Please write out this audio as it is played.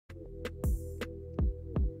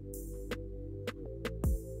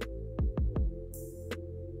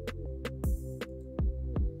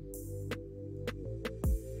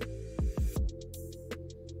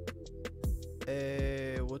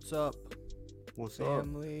What's up, What's up?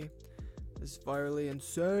 family? This is Virally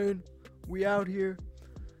Insane. We out here.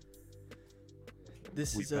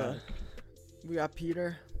 This We is back. we got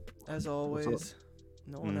Peter, as What's up? always.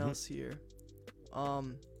 No one Mm-hmm. else here.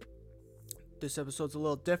 Um, this episode's a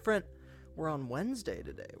little different. We're on Wednesday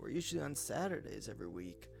today. We're usually on Saturdays every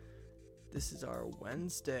week. This is our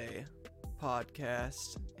Wednesday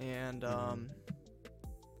podcast, and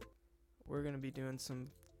we're gonna be doing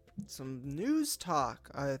some news talk.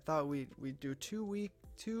 I thought we'd do two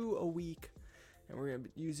a week, and we're gonna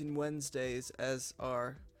be using Wednesdays as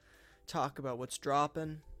our talk about what's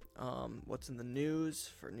dropping, what's in the news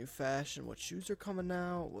for new fashion, what shoes are coming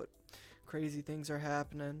out, what crazy things are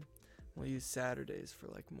happening. We'll use Saturdays for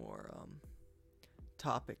like more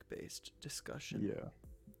topic-based discussion.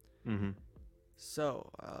 Yeah. Mm-hmm.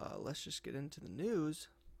 So let's just get into the news.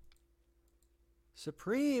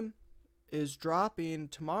 Supreme is dropping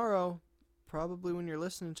tomorrow. Probably when you're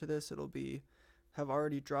listening to this, it'll have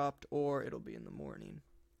already dropped, or it'll be in the morning.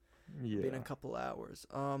 It'll be in a Yeah. couple hours.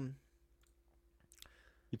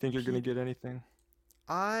 You think you're gonna Pete, get anything?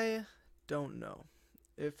 I don't know.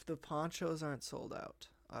 If the ponchos aren't sold out,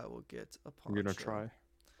 I will get a poncho. You're gonna try?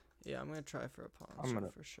 Yeah, I'm gonna try for a I'm poncho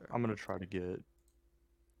gonna for sure. I'm gonna try to get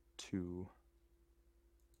two.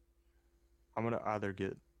 I'm gonna either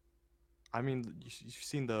get you've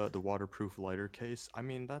seen the waterproof lighter case. I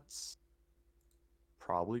mean, that's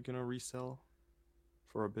probably gonna resell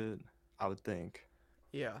for a bit, I would think.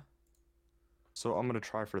 Yeah. So I'm gonna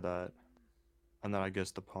try for that. And then I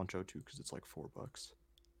guess the poncho too, because it's like $4.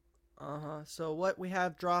 So what we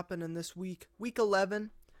have dropping in this week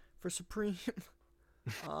 11 for Supreme.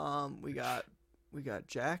 We got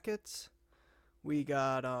jackets. We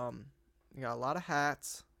got a lot of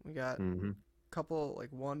hats. We got a Mm-hmm. couple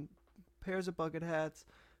like one pairs of bucket hats,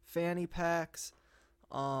 fanny packs,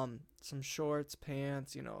 some shorts,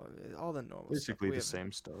 pants, all the normal stuff. Basically the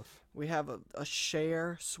same stuff. We have a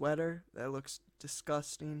Cher sweater that looks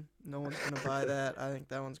disgusting. No one's gonna buy that. I think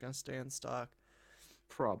that one's gonna stay in stock.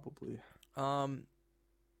 Probably. Um,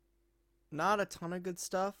 Not a ton of good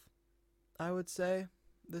stuff, I would say,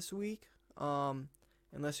 this week.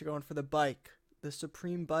 Unless you're going for the bike. The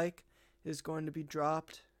Supreme bike is going to be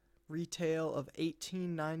dropped retail of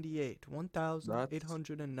 $1,898, That's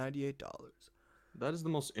 $1,898. That is the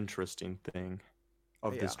most interesting thing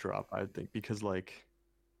of Yeah, this drop, I think, because like,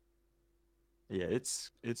 yeah, it's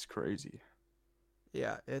crazy.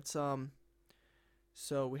 yeah. It's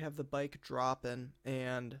So we have the bike dropping,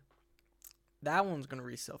 and that one's gonna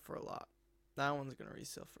resell for a lot. That one's gonna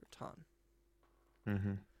resell for a ton.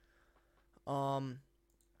 Mm-hmm. Um,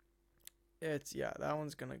 that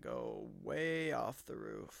one's gonna go way off the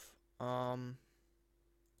roof.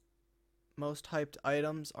 Most hyped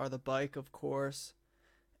items are the bike, of course,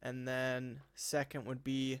 and then second would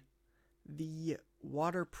be the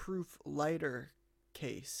waterproof lighter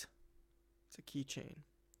case. It's a keychain.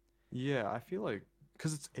 Yeah, I feel like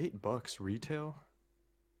because it's $8 retail,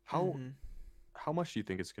 how Mm-hmm. how much do you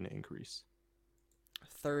think it's gonna increase?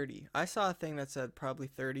 30. I saw a thing that said probably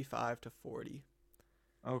 35 to 40.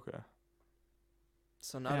 Okay.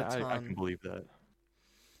 So not a Yeah, I can ton. believe that.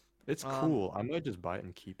 It's Um, cool. I might just buy it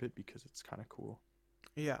and keep it because it's kind of cool.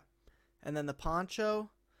 yeah. And then the poncho,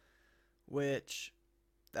 which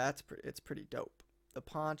it's pretty dope. The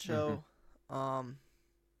Mm-hmm. poncho, um,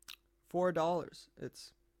 $4.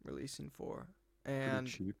 It's releasing for, Pretty and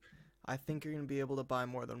cheap. I think you're gonna be able to buy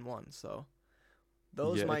more than one. So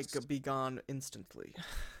those Yeah, might it's be gone instantly.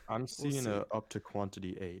 I'm We'll seeing see. a up to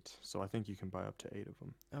quantity 8, so I think you can buy up to 8 of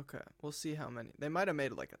them. Okay, we'll see how many. They might have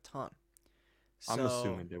made like a ton. I'm So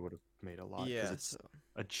assuming they would have made a lot because yeah, it's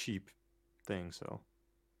a cheap thing, so.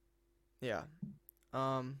 yeah.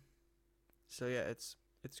 Um, so yeah, it's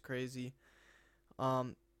crazy.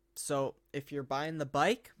 Um, so if you're buying the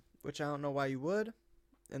bike, which I don't know why you would,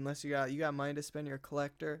 unless you got money to spend, your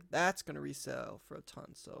collector, that's gonna resell for a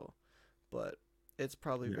ton. So, but it's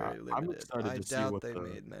probably Yeah, very I'm limited. excited I to see doubt what they the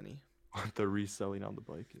made many. what the reselling on the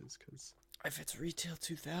bike is, because If it's retail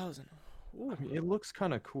 2000, ooh, I mean it looks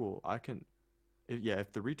kind of cool. Yeah,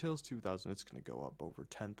 if the retail's 2,000, it's gonna go up over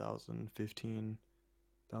 10,000,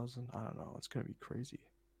 15,000. I don't know. It's gonna be crazy.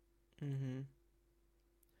 mm-hmm,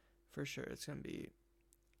 for sure, it's gonna be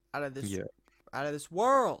out of this Yeah.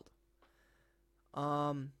 world.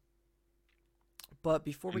 Um, but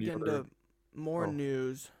before we Any get other? into more Oh,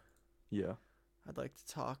 news, yeah. I'd like to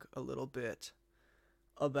talk a little bit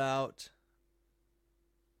about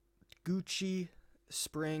Gucci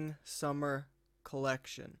Spring Summer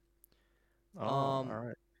Collection. Oh, Um, all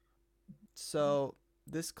right. so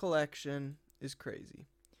this collection is crazy.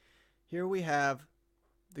 Here we have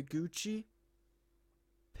the Gucci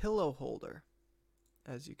pillow holder,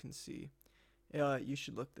 as you can see. You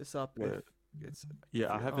should look this up Yeah, if yeah,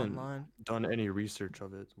 I you're haven't online. done any research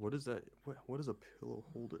of it. What is that? What is a pillow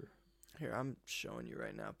holder? Here, I'm showing you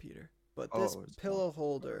right now, Peter. But this Oh, it's not. pillow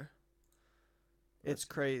holder, it's That's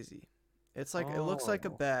crazy. It's like it looks like a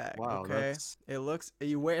oh, bag, wow, okay? that's It looks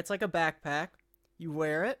you wear it's like a backpack. You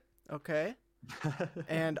wear it, okay?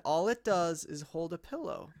 And all it does is hold a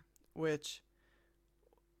pillow, which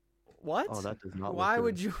oh, what? that does not look Why good.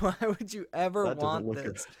 would you why would you ever That doesn't want look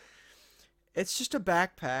good. this? It's just a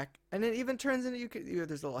backpack, and it even turns into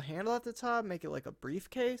there's a little handle at the top, make it like a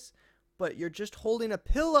briefcase, but you're just holding a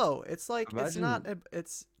pillow. It's like it's not Imagine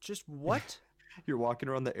it's just what? you're walking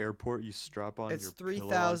around the airport, you strap on It's your three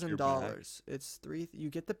pillow onto thousand your back. dollars. It's three. You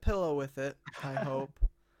get the pillow with it. I hope.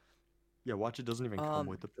 Yeah, watch, it doesn't even come Um,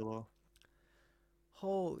 with the pillow.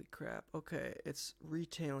 holy crap. Okay, it's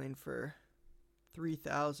retailing for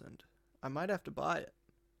 3,000. I might have to buy it.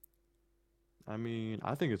 I mean,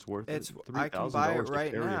 I think it's worth it. It's Three I can thousand buy it dollars to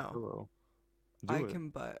right carry a now. pillow. I Do it. can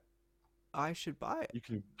buy. I should buy it. You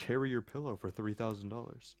can carry your pillow for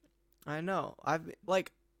 $3,000. I know. I've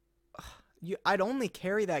like you. I'd only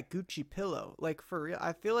carry that Gucci pillow. Like for real.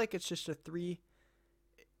 I feel like it's just a three.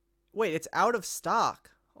 Wait, it's out of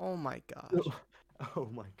stock. Oh my gosh. Oh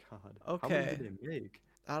my God. How many Okay. did they make?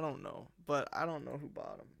 I don't know, but I don't know who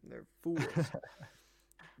bought them. They're fools.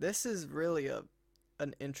 This is really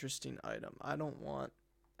an interesting item. I don't want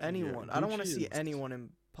Yeah, anyone. I don't want to Gucci see is. anyone in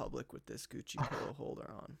public with this Gucci pillow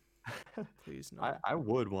holder on. Please I no. I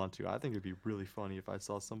would want to. I think it'd be really funny if I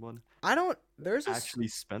saw someone I don't. There's a. actually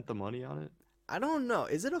spent the money on it. I don't know.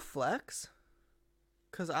 Is it a flex?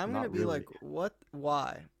 Cause I'm gonna Not be really. like, what?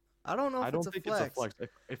 Why? I don't know I if it's don't a think it's a flex. flex.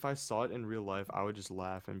 If I saw it in real life, I would just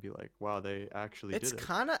laugh and be like, "Wow, they actually It's did it."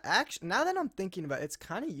 kind of actually. Now that I'm thinking about it, it's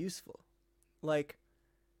kind of useful.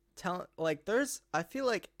 Like, there's. I feel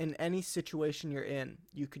like in any situation you're in,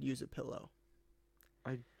 you could use a pillow.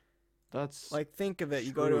 I That's Like, think of it.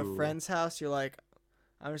 You go to a true. friend's house. You're like,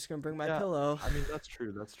 I'm just gonna bring my Yeah, pillow. I mean that's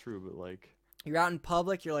true. That's true. But like, You're out in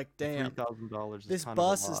public. You're like, three damn, thousand dollars is this kind of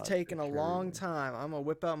a bus is lot to taking a carry long around. time. I'm gonna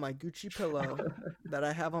whip out my Gucci pillow that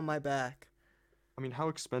I have on my back. I mean, how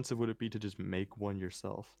expensive would it be to just make one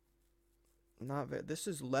yourself? Not very. This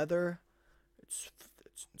is leather. It's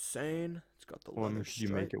insane. It's got the Well, I leather mean, could you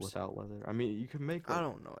make it stripes. without leather? I mean, you could make I like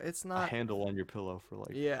don't know. It's a not. handle on your pillow for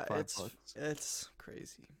like Yeah, five bucks. it's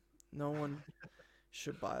crazy. No one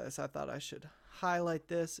should buy this. I thought I should highlight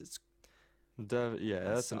this. Yeah,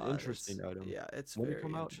 I that's an saw it. It's interesting item. yeah, it's When did it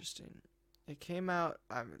come very out? interesting. It came out.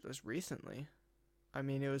 It was recently. I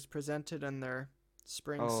mean, it was presented in their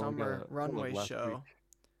spring Oh, we got summer like runway last week. show.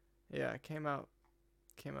 Yeah, it came out.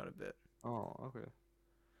 Came out a bit. Oh, okay.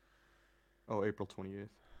 Oh, April 28th.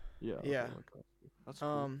 Yeah, Yeah. okay, like last week. That's cool.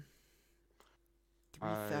 Um, I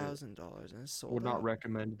 $3,000 and it's would sold not out.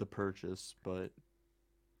 recommend the purchase, but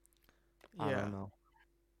I Yeah. don't know.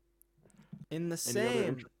 In the Any other same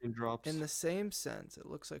interesting in drops? the same sense, it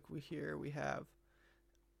looks like we have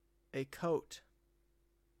a coat,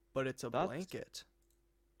 but it's a That's blanket.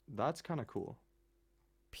 that's kind of cool.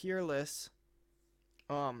 Peerless.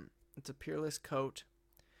 It's a Peerless coat.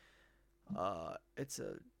 It's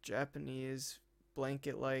a Japanese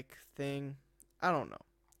blanket-like thing. I don't know.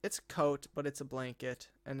 It's a coat, but it's a blanket,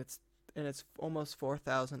 and it's almost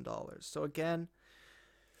 $4,000. So again,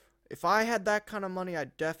 if I had that kind of money,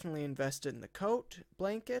 I'd definitely invest in the coat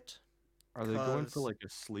blanket, Are they going for cause like a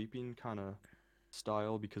sleeping kind of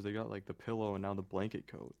style because they got like the pillow and now the blanket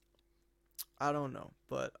coat? I don't know,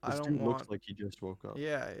 but I This don't dude looks want. like he just woke up.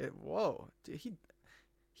 Yeah, whoa. Dude,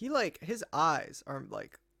 he like his eyes are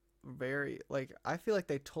like very like I feel like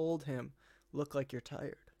they told him look like you're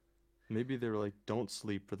tired. Maybe they were like, "Don't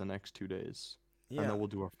sleep for the next 2 days, and Yeah. then we'll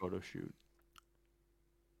do our photo shoot."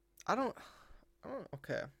 I don't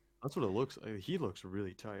okay. That's what it looks like. He looks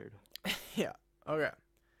really tired. Yeah. Okay.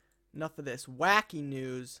 Enough of this wacky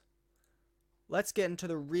news. Let's get into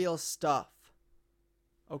the real stuff.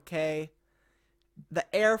 Okay?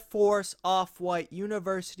 The Air Force Off-White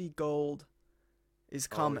University Gold is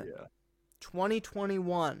Oh coming. yeah.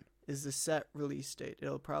 2021 is the set release date.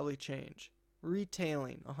 It'll probably change.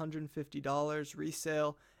 Retailing $150,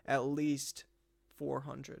 resale at least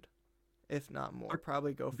 400, if not more. They're,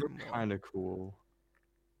 Probably go for they're more. kind of cool.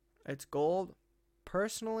 It's gold.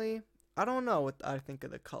 Personally, I don't know what I think of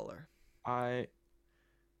the color. I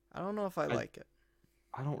I don't know if I I like it.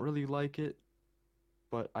 I don't really like it,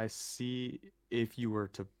 but I see if you were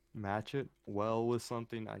to match it well with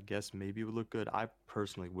something, I guess maybe it would look good. I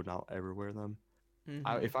personally would not ever wear them. Mhm.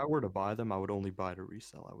 If I were to buy them, I would only buy to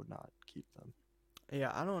resell. I would not keep them.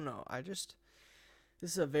 Yeah, I don't know. This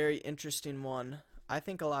is a very interesting one. I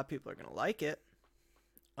think a lot of people are gonna like it.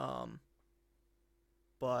 Um,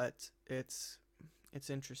 but it's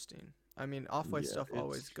interesting. I mean, Off-White Yeah, stuff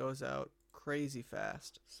always goes out crazy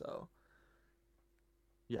fast. So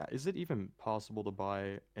yeah. Is it even possible to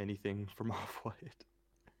buy anything from Off-White?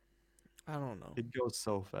 I don't know. It goes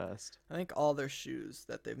so fast. I think all their shoes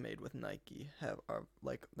that they've made with Nike are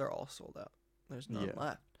like they're all sold out. There's none Yeah.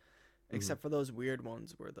 left, Hmm. except for those weird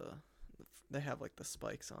ones where they have like the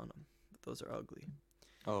spikes on them. But those are ugly.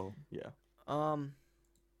 Oh, yeah. Um,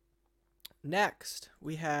 Next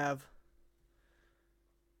we have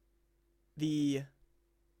the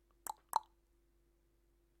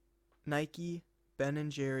Nike Ben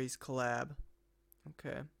and Jerry's collab.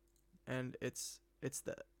 Okay, and it's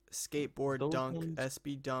the skateboard Those dunk ones,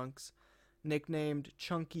 SB Dunks, nicknamed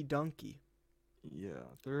Chunky Dunky. yeah,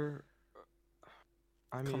 they're.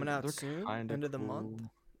 I Coming mean, out they're soon, kind of end of the month,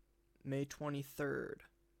 cool. May 23rd.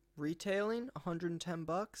 Retailing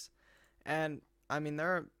 $110, and I mean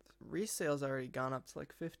their resales already gone up to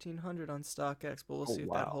like 1,500 on StockX, but we'll Oh see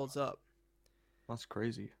if that wow, holds up. that's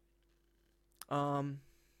crazy. Um,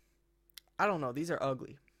 I don't know. These are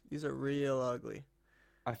ugly. These are real ugly.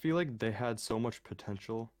 I feel like they had so much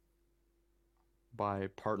potential by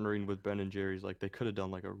partnering with Ben and Jerry's. Like they could have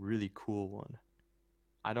done like a really cool one.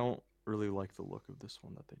 I don't really like the look of this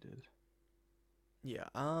one that they did. Yeah.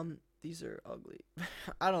 These are ugly.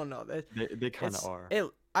 I don't know. They kind of It's are. it.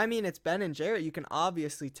 I mean, it's Ben and Jerry. You can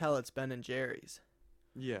obviously tell it's Ben and Jerry's.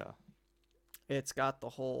 Yeah. It's got the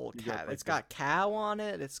whole You cat. got like It's got cow on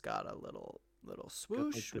it. It's got a little got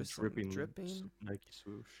like swoosh the with some dripping dripping. Nike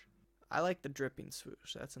swoosh. I like the dripping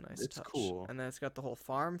swoosh. That's a nice It's touch. cool. And then it's got the whole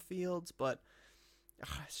farm fields, but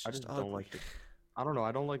it's I just just don't ugly. like the. I don't know.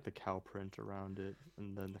 I don't like the cow print around it,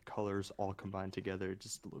 and then the colors all combined together. It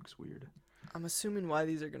just looks weird. I'm assuming why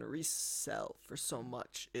these are gonna resell for so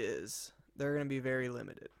much is they're gonna be very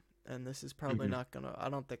limited, and this is probably Hmm. not gonna. I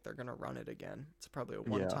don't think they're gonna run it again. It's probably a Yeah.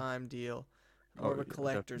 one-time deal, more Oh of a yeah,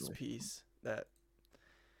 collector's definitely. piece that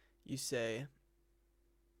you say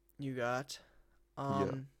you got.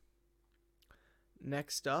 Yeah. Um,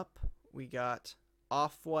 Next up, we got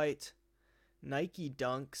Off-White Nike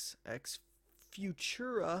Dunks X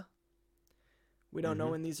Futura. We don't know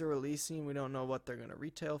Hmm. when these are releasing. We don't know what they're gonna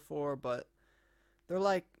retail for, but they're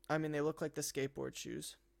like, I mean, they look like the skateboard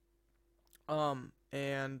shoes.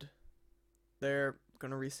 And they're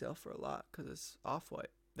gonna resell for a lot because it's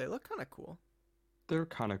Off-White. They look kind of cool. They're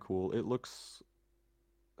kind of cool. It looks.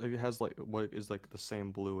 It has like what is like the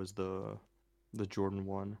same blue as the Jordan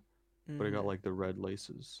one, but it got Mhm. like the red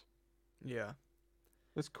laces. Yeah.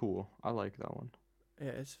 It's cool. I like that one. Yeah,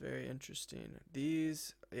 it's very interesting.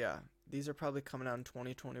 These are probably coming out in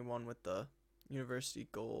 2021 with the University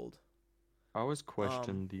Gold. I always Um,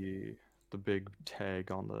 question the big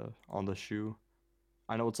tag on the shoe.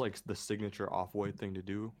 I know it's like the signature off-white thing to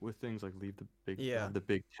do with things like leave the big yeah. have the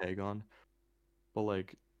big tag on. But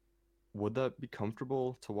like would that be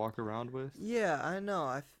comfortable to walk around with? Yeah, I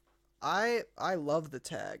know. I love the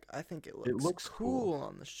tag. I think it It looks looks cool. cool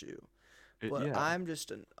on the shoe. It But yeah.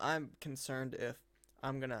 I'm concerned if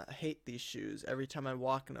I'm gonna hate these shoes every time I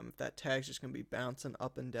walk in them. If that tag's just gonna be bouncing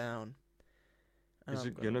up and down, and Is I'm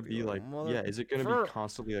it gonna gonna be be like, like mother. yeah, is it gonna be For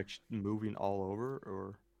constantly like moving all over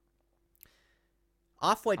or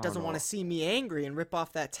Off-White I don't doesn't want to know. see me angry and rip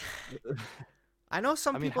off that tag. I know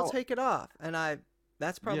some I mean people how take it off, and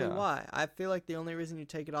that's probably yeah, why. I feel like the only reason you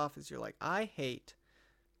take it off is you're like, I hate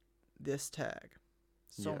this tag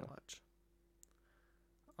so yeah. much.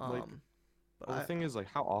 Like Um, but well the I thing is like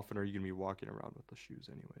how often are you gonna be walking around with the shoes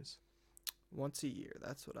anyways? once a year,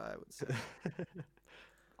 that's what I would say.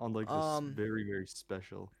 On like this Um, very, very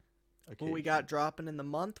special what we occasion. got dropping in the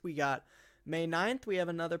month? We got May 9th, we have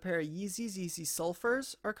another pair of Yeezys. Yeezy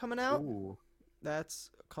Sulfurs are coming out. Ooh. That's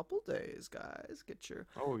a couple days, guys.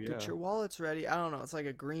 Oh Get yeah. your wallets ready. I don't know. It's like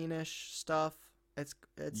a greenish stuff. It's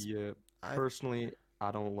Yeah. I Personally,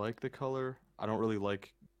 I don't like the color. I don't really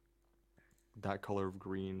like that color of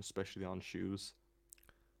green, especially on shoes.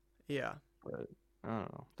 yeah. But I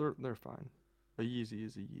don't know. They're fine. A Yeezy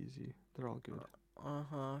is a Yeezy. They're all good.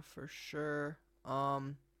 Uh-huh, for sure.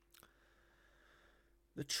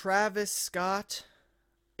 The Travis Scott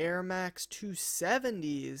Air Max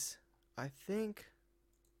 270s. I think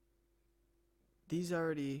these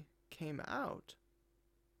already came out.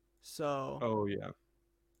 So, Oh yeah.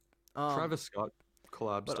 um, Travis Scott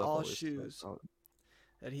collab but stuff all always sells shoes out.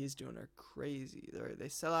 that he's doing are crazy. They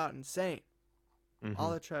sell out insane.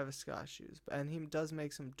 All Mm-hmm. the Travis Scott shoes, and he does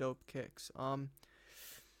make some dope kicks.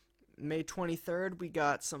 May 23rd, we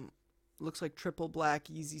got some looks like triple black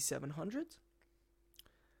Yeezy 700s.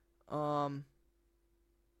 Um,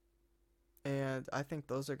 and I think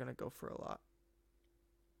those are gonna go for a lot.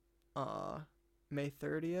 Uh, May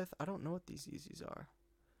 30th. I don't know what these Yeezys are.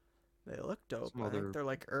 They look dope. Some I think other, they're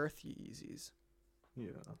like Earth Yeezys.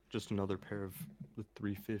 yeah, just another pair of the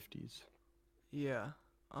 350s. Yeah.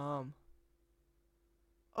 Um.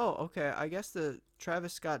 Oh, okay. I guess the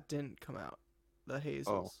Travis Scott didn't come out. The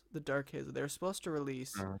Oh, hazels, the dark hazel. They were supposed to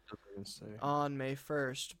release it doesn't say. on May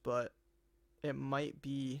 1st, but it might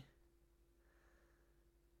be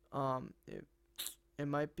it it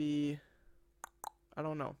might be I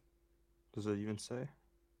don't know. Does it even say?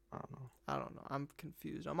 I don't know. I don't know. I'm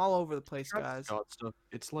confused. I'm all over the place, Travis guys. Scott stuff.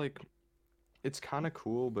 It's like it's kind of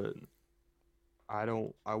cool, but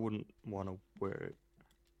I wouldn't want to wear it.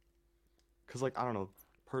 Cause like I don't know.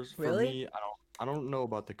 For Really? me, I don't know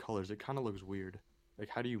about the colors. It kind of looks weird. Like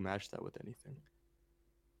how do you match that with anything?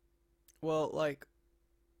 Well, like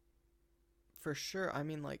for sure. I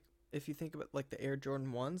mean, like if you think about like the Air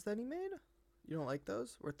Jordan 1s that he made, you don't like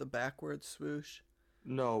those with the backwards swoosh?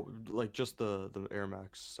 No, like just the Air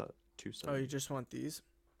Max Oh, you 270. just want these?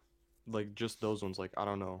 Like just those ones. Like I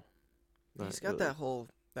don't know. He's got The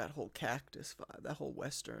that whole cactus vibe, that whole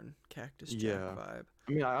Western Cactus Jack yeah. vibe.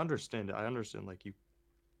 I mean, I understand it. I understand like you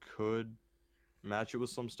could match it with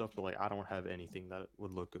some stuff, but like I don't have anything that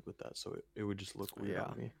would look good with that, so it would just look weird Yeah.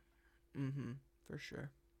 on me. Mm-hmm. For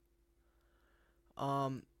sure.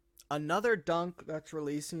 Um, Another dunk that's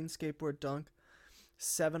releasing, skateboard dunk,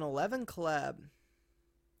 7-Eleven collab.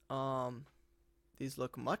 Um, these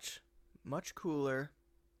look much cooler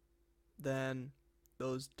than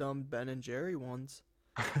those dumb Ben and Jerry ones,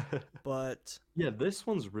 but Yeah, this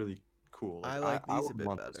one's really cool. Like I like I these a would bit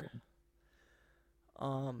want this better.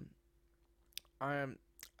 one. Um, I'm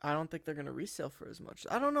I don't think they're gonna resell for as much.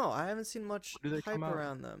 I don't know. I haven't seen much When do they come hype out?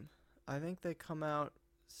 around them. I think they come out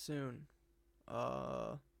soon.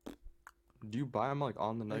 Uh, Do you buy them like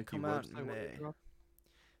on the they Nike come out in website when they May. drop?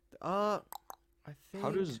 Uh, I think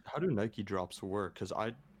How do Nike drops work? Because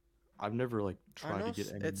I've never like I tried know to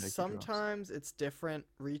get any it's Nike drops. sometimes it's different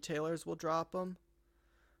retailers will drop them.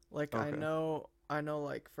 Like Okay. I know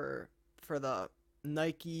like for the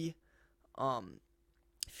Nike um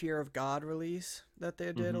Fear of God release that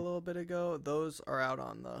they did a Mm-hmm. little bit ago, those are out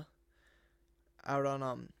on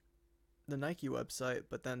the Nike website,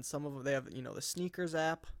 but then some of them they have, the sneakers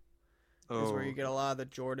app is where Oh, you get okay. a lot of the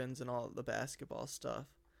Jordans and all the basketball stuff.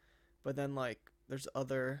 But then like there's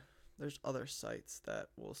other sites that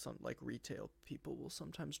will some like retail people will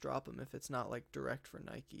sometimes drop them if it's not like direct for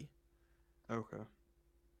Nike. Okay.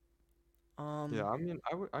 Um Yeah, I mean,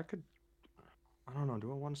 I could. I don't know.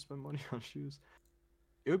 Do I want to spend money on shoes?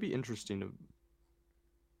 It would be interesting to.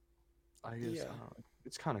 I guess I yeah, don't know.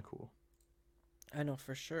 It's kind of cool. I know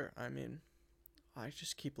for sure. I mean, I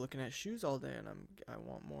just keep looking at shoes all day and I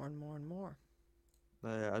want more and more and more.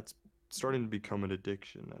 Yeah, it's starting to become an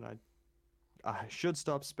addiction, and I should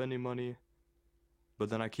stop spending money, but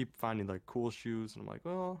then I keep finding like cool shoes, and I'm like,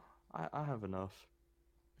 well, I have enough,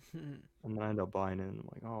 and then I end up buying it, and I'm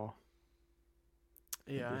like, oh,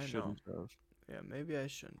 Yeah, maybe I I know. shouldn't have. Yeah, maybe I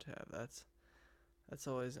shouldn't have. That's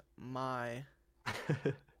always my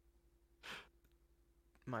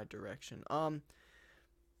direction.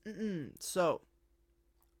 So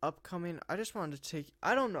upcoming. I just wanted to take.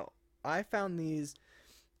 I don't know. I found these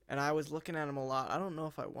and I was looking at them a lot. I don't know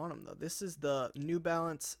if I want them though. This is the New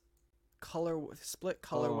Balance color split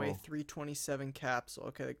colorway Oh, 327 capsule.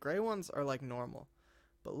 Okay, the gray ones are like normal,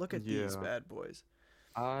 but look at these yeah. bad boys.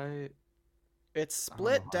 I It's I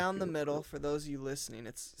don't know split how I down the feel about middle it. for those of you listening.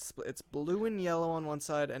 It's blue and yellow on one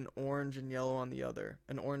side and orange and yellow on the other,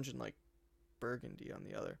 and orange and like burgundy on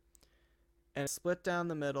the other. And it's split down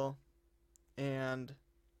the middle, and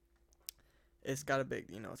it's got a big,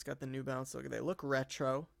 it's got the New Balance look. They look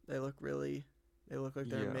retro. They look like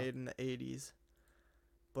they're Yeah, made in the 80s.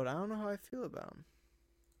 But I don't know how I feel about them.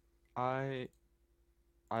 I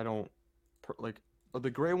I don't like the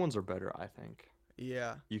gray ones are better, I think.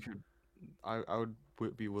 Yeah. You could I would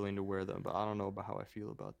be willing to wear them, but I don't know about how I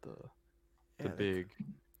feel about the Yeah, big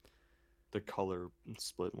the color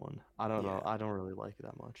split one. I don't know. yeah. I don't really like it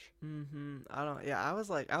that much. I don't yeah, I was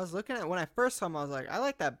looking at when I first saw them, I was like, I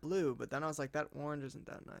like that blue, but then I was like that orange isn't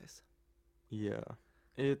that nice. Yeah.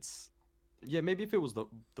 It's yeah, maybe if it was the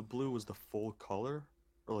blue was the full color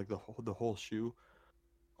or like the whole shoe,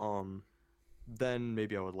 um then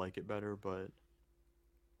maybe I would like it better, but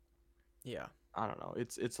Yeah. I don't know.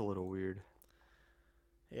 It's a little weird.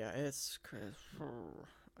 Yeah,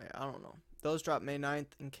 yeah, I don't know. Those drop May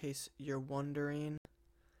 9th in case you're wondering.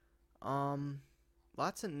 Um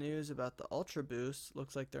Lots of news about the Ultra Boost.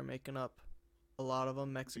 Looks like they're making up a lot of them.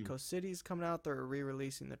 Mm. Mexico City's coming out. They're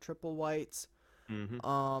re-releasing the triple whites.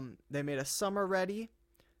 Mm-hmm. They made a summer ready,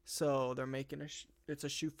 so they're making it's a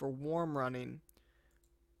shoe for warm running,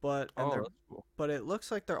 but and Oh, they're that's cool. but it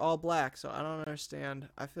looks like they're all black, so I don't understand.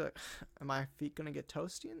 I feel like am my feet gonna get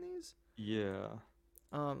toasty in these? Yeah.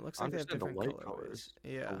 Looks I like they have understand the different light colorways. colors,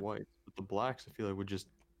 the Yeah. whites, but the blacks I feel like would just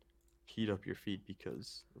heat up your feet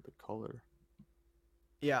because of the color.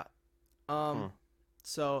 Yeah. Huh.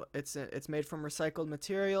 So it's made from recycled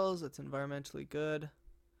materials. It's environmentally good,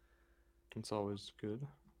 It's always good.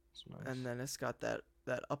 It's and nice. then it's got that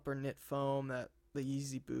upper knit foam that the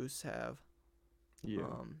Yeezy Boosts have. Yeah.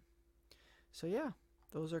 Um, so yeah,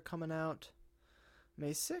 those are coming out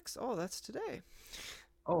May 6th. Oh, that's today.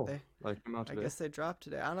 Oh, They, like came out I today? guess they dropped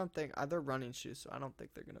today. I don't think they're running shoes, so I don't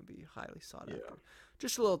think they're gonna be highly sought Yeah. after.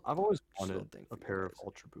 Just a little, I've always just a wanted little thing a for you pair of guys.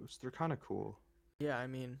 Ultra Boosts. They're kind of cool. Yeah, I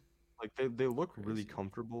mean, Like they look really crazy.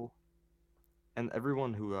 comfortable, and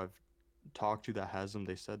everyone who I've talked to that has them,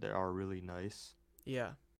 they said they are really nice.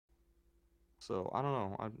 Yeah. So I don't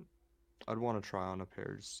know. I'd want to try on a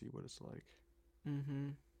pair to see what it's like. Mm-hmm.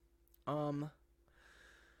 Um,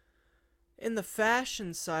 in the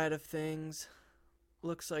fashion side of things,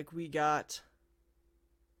 looks like we got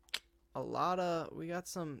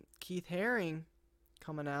some Keith Haring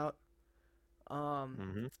coming out. Um,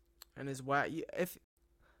 Mm-hmm. and his if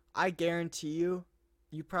I guarantee you,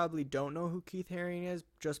 you probably don't know who Keith Haring is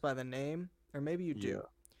just by the name, or maybe you do. Yeah.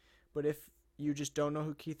 But if you just don't know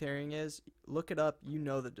who Keith Haring is, look it up. You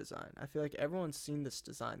know the design. I feel like everyone's seen this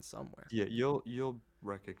design somewhere. Yeah, you'll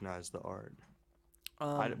recognize the art.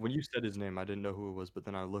 Um, When you said his name, I didn't know who it was, but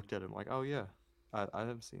then I looked at him like, oh yeah, I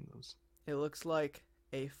have seen those. it looks like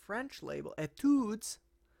a French label, Etudes,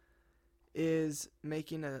 is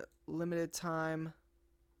making a limited time.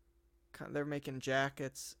 They're making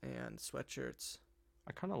jackets and sweatshirts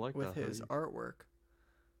I kind of like with that his hoodie. artwork.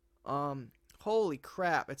 Holy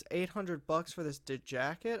crap! It's $800 for this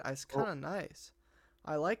jacket. It's Well, kind of nice.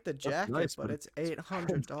 I like the that's jacket, nice, but but it's it's eight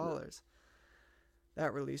hundred expensive. dollars.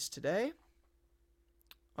 That released today.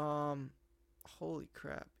 Um, Holy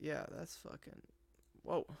crap! Yeah, that's fucking.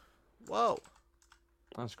 Whoa, whoa.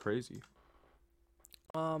 That's crazy.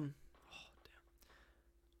 Um,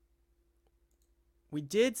 we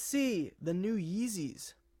did see the new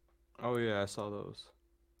Yeezys, Oh yeah, I saw those.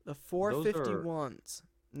 the Those are 451s.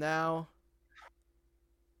 Now,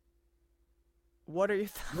 what are your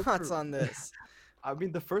those thoughts are. on this? I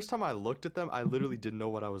mean, the first time I looked at them, I literally didn't know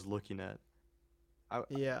what I was looking at. I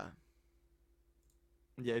Yeah,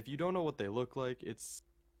 Yeah, if you don't know what they look like, it's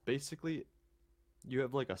basically you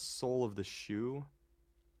have like a sole of the shoe,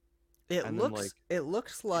 and then like it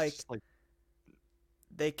looks it's like just like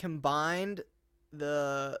they combined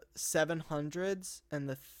the 700s and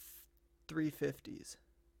the 350s.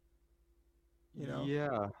 You know,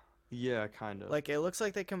 yeah, yeah, kind of. like it looks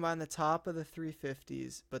like they combined the top of the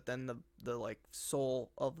 350s, but then the like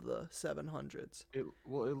sole of the 700s. It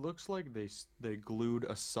looks like they glued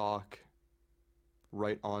a sock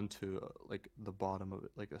right onto like the bottom of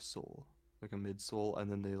it, like a sole, like a midsole,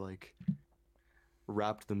 and then they like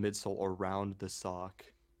wrapped the midsole around the sock,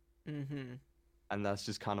 Mm-hmm. and that's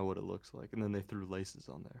just kind of what it looks like. And then they threw laces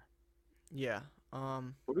on there. Yeah.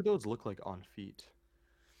 What do those look like on feet?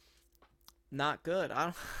 Not good. I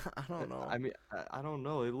don't. I don't know. I mean, I don't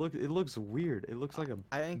know. It looks weird. It looks like a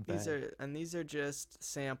I think bag. these are just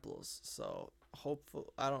samples. So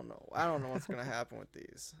hopeful. I don't know. I don't know what's gonna happen with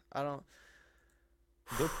these. I don't.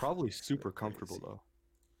 They're probably They're super comfortable crazy. though.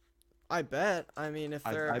 I bet. I mean, if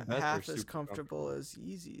I they're bet they're half as super comfortable comfortable. as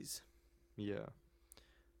Yeezys, Yeah.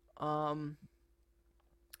 um,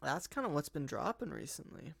 that's kind of what's been dropping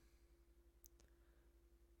recently.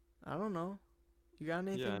 I don't know. You got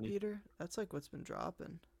Yeah, anything, Peter? That's like what's been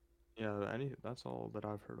dropping. any that's all that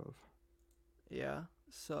I've heard of. Yeah.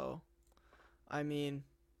 So, I mean,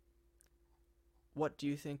 what do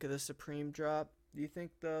you think of the Supreme drop? Do you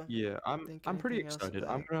Yeah, think I'm pretty anything else of excited. that?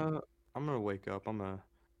 I'm gonna wake up. I'm gonna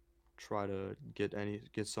try to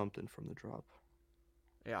get something from the drop.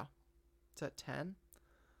 Yeah. It's at 10.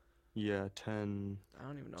 Yeah, 10 I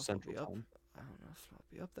don't even know if I'll Central be up. Time. I don't know if I'll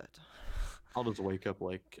be up that time. I'll just wake up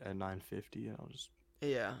like at 9:50 and I'll just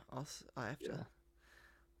Yeah, I have to yeah.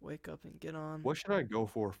 wake up and get on. What should I go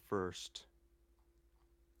for first?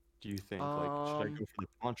 Do you think? Like, should I Um, go for the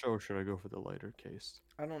poncho or should I go for the lighter case?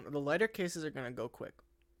 I don't know. The lighter cases are gonna go quick.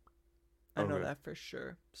 I know Okay, that for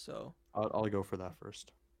sure. So I'll go for that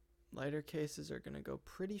first. lighter cases are gonna go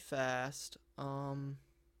pretty fast.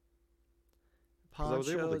 Because I was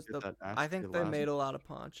able to Ponchos. get that I Ask the think they last. made a lot of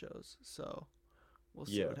ponchos. So we'll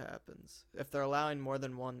see Yeah, what happens. If they're allowing more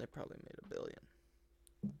than one, they probably made a billion.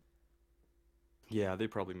 yeah, they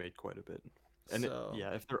probably made quite a bit. And So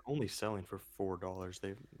yeah, if they're only selling for $4,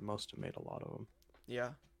 they must have made a lot of them.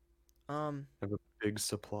 yeah. Um. Have a big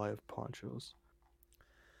supply of ponchos.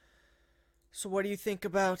 So what do you think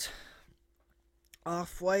about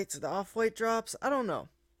off-whites? The off-white drops? I don't know.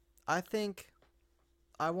 I think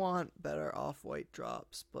I want better off-white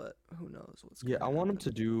drops, but who knows what's Yeah, gonna I want them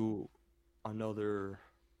happen. to do another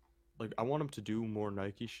like I want them to do more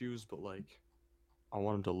Nike shoes, but like I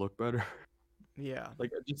want them to look better. Yeah.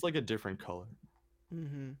 Like just like a different color.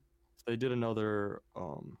 Mm-hmm. If they did another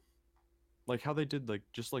like how they did like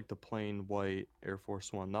just like the plain white Air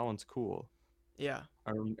Force One. That one's cool. Yeah.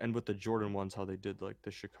 And with the Jordan ones, how they did like the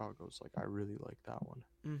Chicago's, like I really like that one.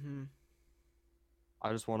 Mm-hmm.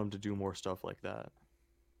 I just want them to do more stuff like that.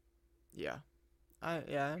 Yeah. I How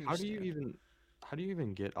do you understand. even how do you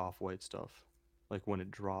even get off-white stuff? Like when it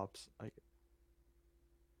drops, like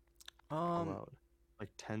how Um, loud? Like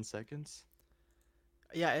 10 seconds?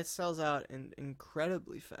 yeah, it sells out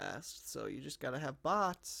incredibly fast, so you just gotta have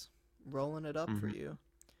bots rolling it up for Hmm. you.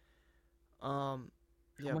 How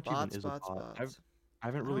Yeah, much even bots, is a bots, bot? bots. I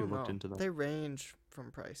haven't I really don't looked know. into them. They range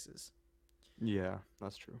from prices. Yeah,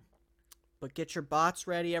 that's true. But get your bots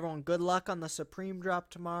ready, everyone. Good luck on the Supreme drop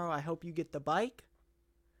tomorrow. I hope you get the bike.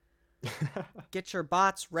 Get your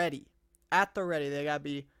bots ready. At the ready, they gotta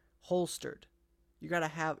be holstered. You gotta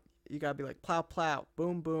have, you gotta be like plow, plow,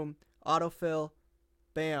 boom, boom, autofill,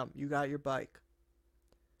 bam, you got your bike.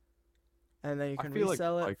 And then you I can feel like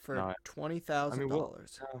resell the it bike's for not. twenty I thousand mean, well,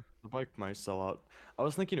 dollars. yeah, the bike might sell out. I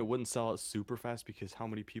was thinking it wouldn't sell out super fast because how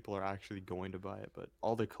many people are actually going to buy it, but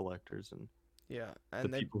all the collectors and Yeah, the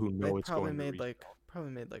and people who they know it's going to resell.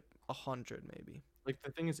 probably made like 100 maybe. Like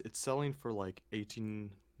the thing is, it's selling for like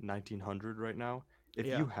 1900 right now. If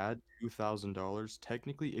Yeah. you had $2,000,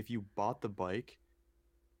 technically, if you bought the bike,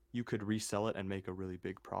 you could resell it and make a really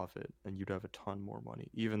big profit, and you'd have a ton more money,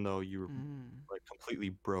 even though you were Mm. like completely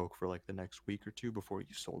broke for like the next week or two before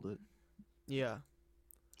you sold it. Yeah.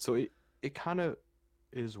 So it kind of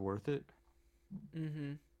is worth it.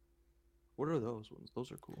 Mhm. What are those ones?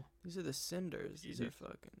 Those are cool. These are the cinders. These are Yeezys.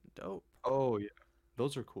 fucking dope. Oh yeah,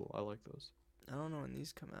 those are cool. I like those. I don't know when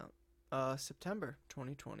these come out. September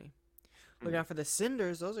 2020. Look Hmm. out for the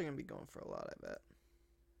cinders. Those are gonna be going for a lot, I bet.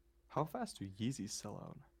 How fast do Yeezys sell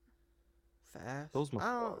out? Fast. Those must I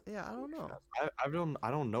sell don't. out Yeah, I don't really know. fast.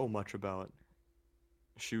 I don't know much about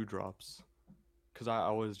shoe drops because I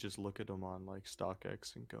always just look at them on like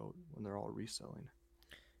StockX and Go when they're all reselling.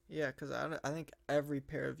 Yeah, cause I think every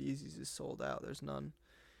pair of Yeezys is sold out. There's none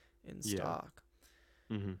in Yeah. stock.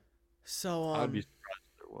 Mm-hmm. So I'd be surprised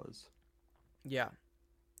if there was. yeah.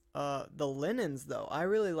 The linens though, I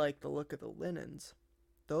really like the look of the linens.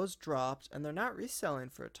 Those dropped, and they're not reselling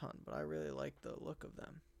for a ton, but I really like the look of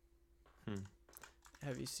them. Hmm.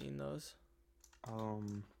 Have you seen those?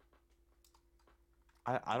 Um,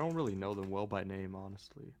 I don't really know them well by name,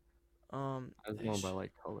 honestly. I just They know them by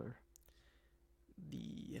like color.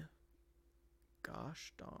 the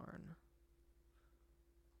gosh darn.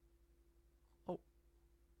 Oh,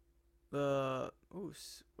 the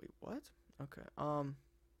wait, what? Okay.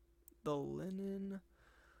 The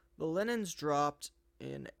the linens dropped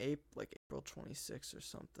in April 26th or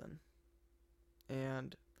something.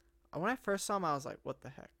 And when I first saw them, I was like, what the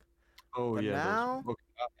heck? Oh But yeah, those. now Okay,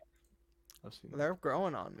 I've seen those. they're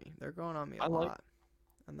growing on me. They're growing on me a I like. lot.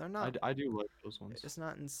 And they're not, I do like those ones. it's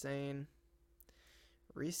not insane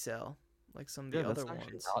resale like some of Yeah, the that's other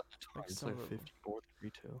actually ones. not a ton. Like It's some like of 50 more than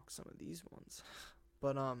retail. some of these ones.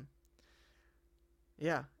 But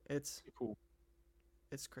yeah, Pretty cool.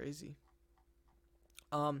 it's crazy.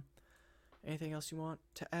 Um, anything else you want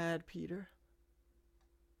to add, Peter?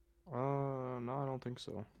 No, I don't think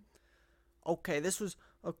so. Okay, this was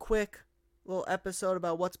a quick little episode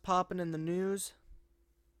about what's popping in the news.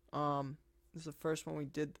 This is the first one we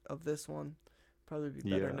did of this one. Probably be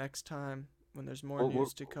better Yeah, next time when there's more we'll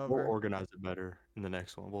news to we'll cover. organize it better in the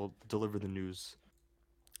next one. We'll deliver the news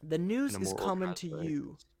The in news a is more coming organized to way.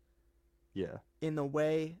 you Yeah. in the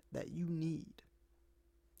way that you need.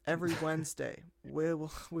 Every Wednesday, we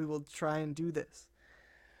will try and do this.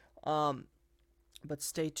 Um, but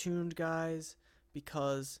stay tuned, guys,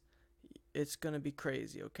 because it's gonna be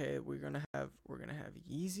crazy. Okay, we're gonna have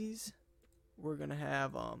Yeezys. We're gonna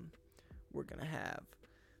have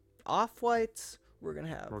off whites. We're gonna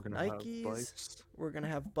have We're gonna have Nikes. bikes. We're gonna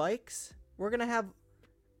have bikes. We're gonna have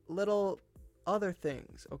little other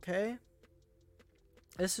things. Okay.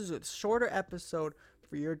 This is a shorter episode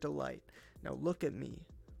for your delight. Now look at me.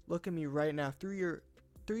 Look at me right now through your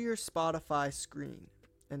Spotify screen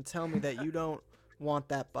and tell me that you don't want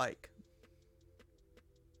that bike.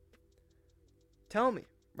 Tell me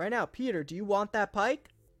right now, Peter, do you want that bike?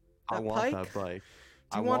 I That want pike? that bike.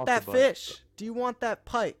 Do I you want the that bike. fish? Do you want that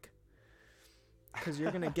pike? Because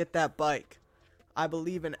you're going to get that bike. I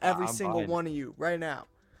believe in every I'm single buying it. one of you right now.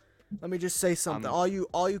 Let me just say something. All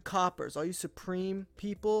you coppers, all you Supreme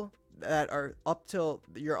people that are up till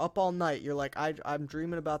you're up all night. You're like, I'm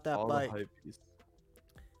dreaming about that All bike. the hype piece.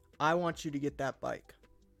 I want you to get that bike.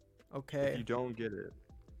 If Okay. you don't get it,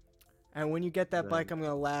 And when you get that then- bike, I'm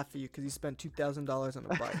gonna laugh at you because you spent $2,000 on a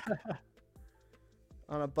bike.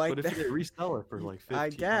 On a bike. but if they resell it for like 15,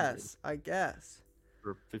 I guess.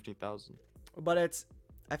 or 15,000. But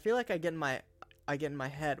I feel like I get in my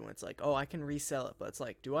head when it's like, oh, I can resell it, but it's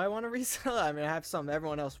like, do I want to resell it? I mean, I have something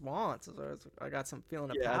everyone else wants, so I got some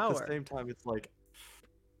feeling of power. At the same time, it's like,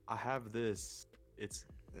 I have this. It's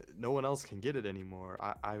no one else can get it anymore.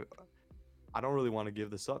 I don't really want to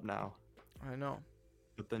give this up now. I know.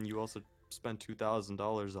 But then you also spend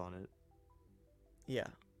 $2,000 on it. Yeah,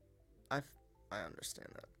 I understand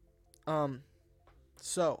that.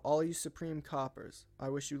 So all you Supreme coppers, I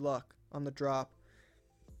wish you luck on the drop.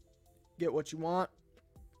 Get what you want,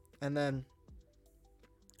 and then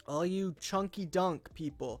all you chunky dunk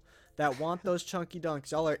people that want those chunky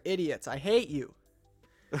dunks, y'all are idiots. I hate you.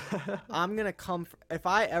 I'm gonna come if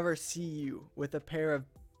I ever see you with a pair of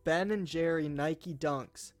Ben and Jerry Nike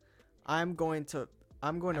Dunks. I'm going to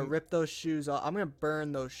rip those shoes off. I'm gonna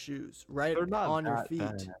burn those shoes right They're not on your that feet.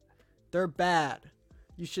 bad. They're bad.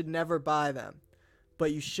 You should never buy them,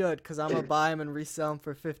 but you should, because I'm gonna buy them and resell them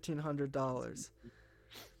for $1,500.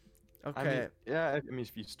 Okay. I mean,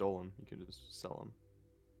 if you stole them, you can just sell them.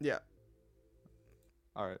 Yeah.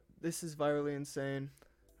 All right. This is virally insane.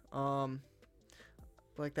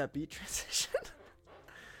 Like that beat transition.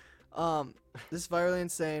 This is virally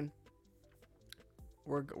insane.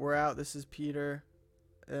 We're out. This is Peter,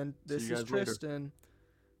 and this See you is guys later. Tristan,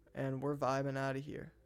 and we're vibing out of here.